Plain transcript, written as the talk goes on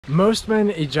Most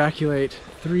men ejaculate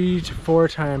 3 to 4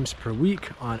 times per week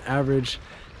on average,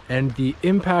 and the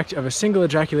impact of a single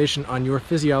ejaculation on your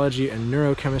physiology and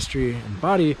neurochemistry and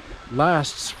body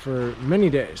lasts for many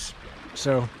days.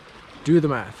 So do the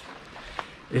math.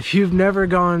 If you've never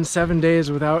gone 7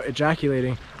 days without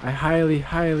ejaculating, I highly,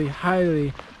 highly,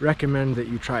 highly recommend that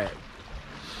you try it.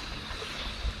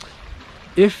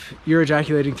 If you're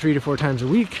ejaculating 3 to 4 times a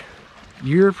week,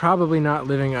 you're probably not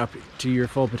living up to your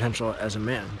full potential as a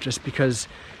man, just because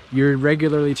you're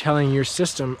regularly telling your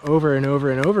system over and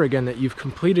over and over again that you've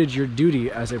completed your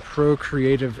duty as a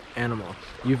procreative animal.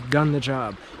 You've done the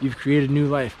job. You've created new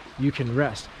life. You can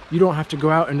rest. You don't have to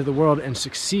go out into the world and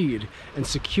succeed and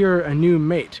secure a new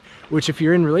mate, which if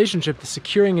you're in relationship, the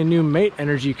securing a new mate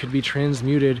energy could be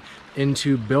transmuted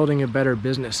into building a better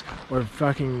business or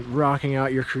fucking rocking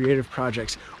out your creative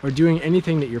projects or doing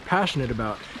anything that you're passionate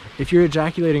about. If you're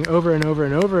ejaculating over and over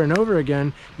and over and over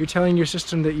again, you're telling your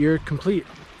system that you're complete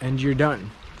and you're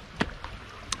done.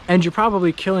 And you're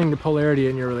probably killing the polarity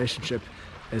in your relationship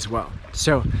as well.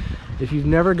 So if you've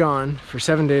never gone for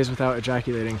 7 days without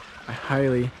ejaculating, I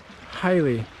highly,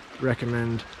 highly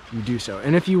recommend you do so.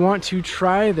 And if you want to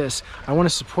try this, I want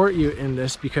to support you in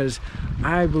this because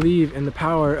I believe in the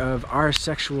power of our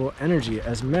sexual energy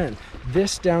as men.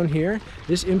 This down here,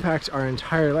 this impacts our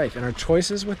entire life, and our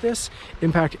choices with this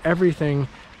impact everything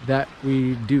that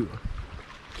we do.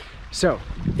 So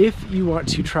if you want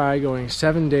to try going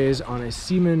 7 days on a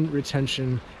semen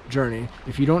retention journey,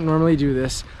 if you don't normally do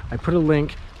this, I put a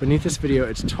link beneath this video.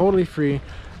 It's totally free.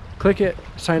 Click it,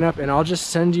 sign up, and I'll just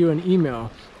send you an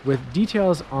email with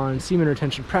details on semen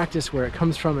retention practice, where it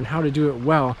comes from and how to do it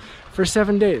well for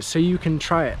 7 days so you can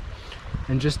try it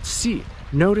and just see.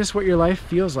 Notice what your life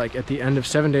feels like at the end of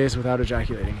 7 days without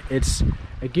ejaculating.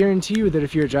 I guarantee you that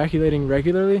if you're ejaculating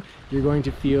regularly, you're going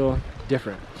to feel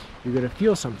different. You're going to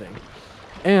feel something.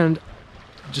 And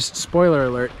just spoiler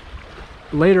alert,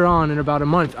 later on in about a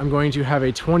month, I'm going to have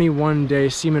a 21-day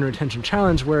semen retention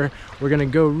challenge where we're going to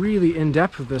go really in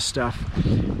depth with this stuff.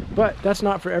 But that's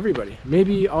not for everybody.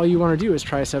 Maybe all you want to do is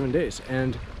try 7 days.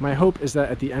 And my hope is that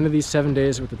at the end of these 7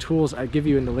 days, with the tools I give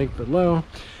you in the link below,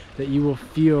 that you will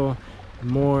feel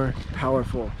more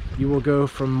powerful. You will go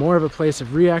from more of a place of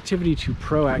reactivity to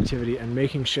proactivity and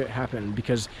making shit happen,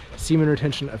 because semen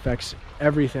retention affects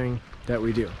everything that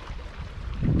we do.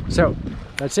 So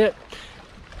that's it.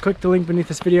 Click the link beneath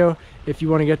this video if you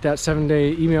want to get that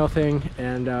 7-day email thing.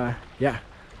 And yeah,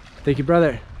 thank you,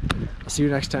 brother. I'll see you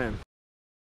next time.